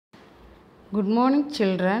Good morning,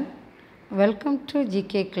 children. Welcome to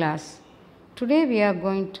GK class. Today we are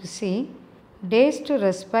going to see days to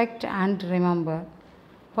respect and remember.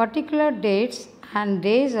 Particular dates and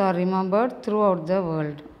days are remembered throughout the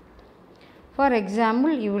world. For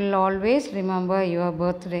example, you will always remember your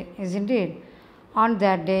birthday, isn't it? On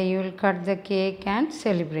that day, you will cut the cake and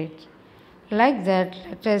celebrate. Like that,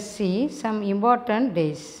 let us see some important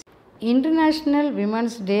days. International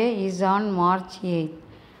Women's Day is on March 8th.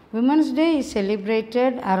 Women's Day is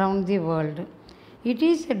celebrated around the world. It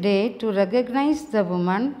is a day to recognize the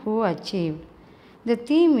women who achieved. The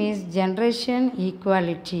theme is Generation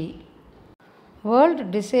Equality.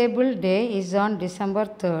 World Disabled Day is on December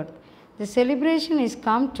 3rd. The celebration is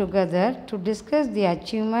come together to discuss the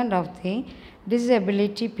achievement of the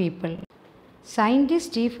disability people.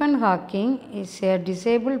 Scientist Stephen Hawking is a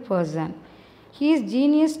disabled person. He is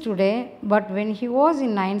genius today, but when he was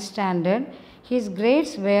in 9th standard, his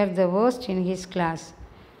grades were the worst in his class.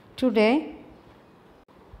 Today,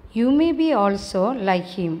 you may be also like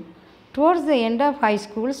him. Towards the end of high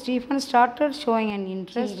school, Stephen started showing an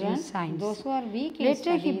interest in science.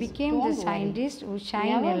 Later, he became the scientist who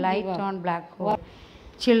shined a light on black hole.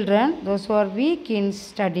 Children, those who are weak in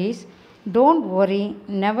studies, don't worry,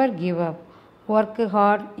 never give up. Work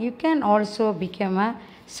hard. You can also become a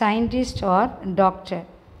scientist or doctor.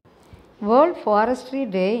 World Forestry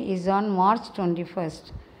Day is on March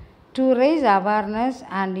 21st to raise awareness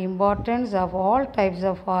and importance of all types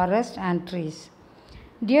of forest and trees.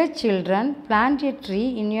 Dear children, plant a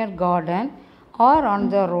tree in your garden or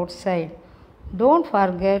on the roadside. Don't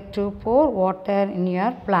forget to pour water in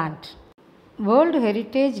your plant. World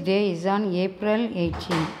Heritage Day is on April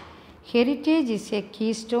 18. Heritage is a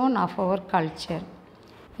keystone of our culture.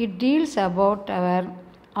 It deals about our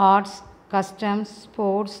arts, customs,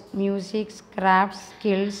 sports, music, crafts,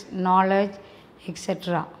 skills, knowledge,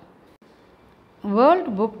 etc.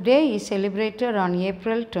 World Book Day is celebrated on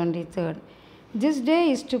April 23rd. This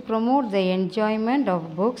day is to promote the enjoyment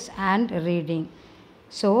of books and reading.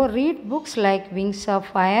 So, read books like Wings of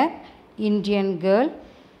Fire, Indian Girl,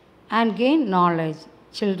 and gain knowledge.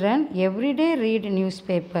 Children, every day read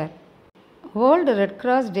newspaper. World Red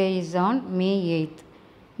Cross Day is on May 8th.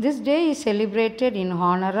 This day is celebrated in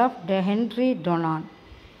honor of Henry Dunant.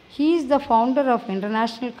 He is the founder of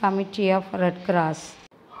International Committee of Red Cross.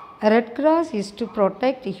 Red Cross is to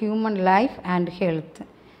protect human life and health.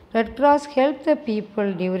 Red Cross helps the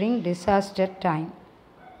people during disaster time.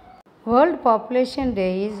 World Population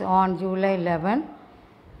Day is on July 11.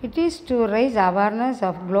 It is to raise awareness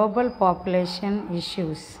of global population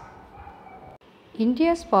issues.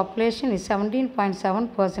 India's population is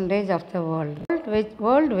 17.7% of the world.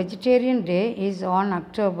 World Vegetarian Day is on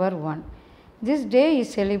October 1. This day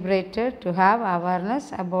is celebrated to have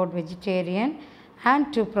awareness about vegetarian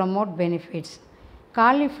and to promote benefits.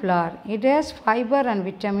 Cauliflower, it has fiber and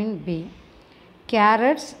vitamin B.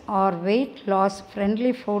 Carrots are weight loss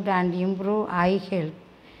friendly food and improve eye health.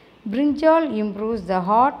 Brinjal improves the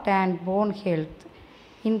heart and bone health,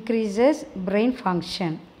 increases brain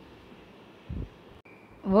function.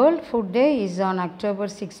 World Food Day is on October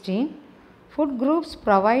 16. Food groups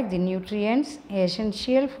provide the nutrients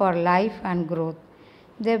essential for life and growth.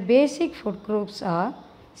 The basic food groups are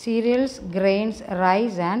cereals, grains,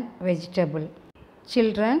 rice and vegetable.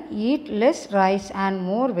 Children, eat less rice and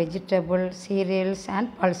more vegetable, cereals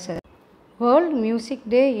and pulses. World Music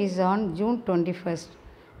Day is on June 21st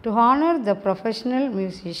to honor the professional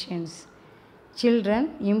musicians.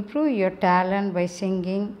 Children, improve your talent by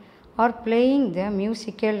singing or playing the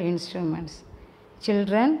musical instruments.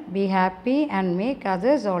 Children, be happy and make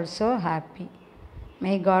others also happy.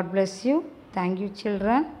 May God bless you. Thank you,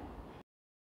 children.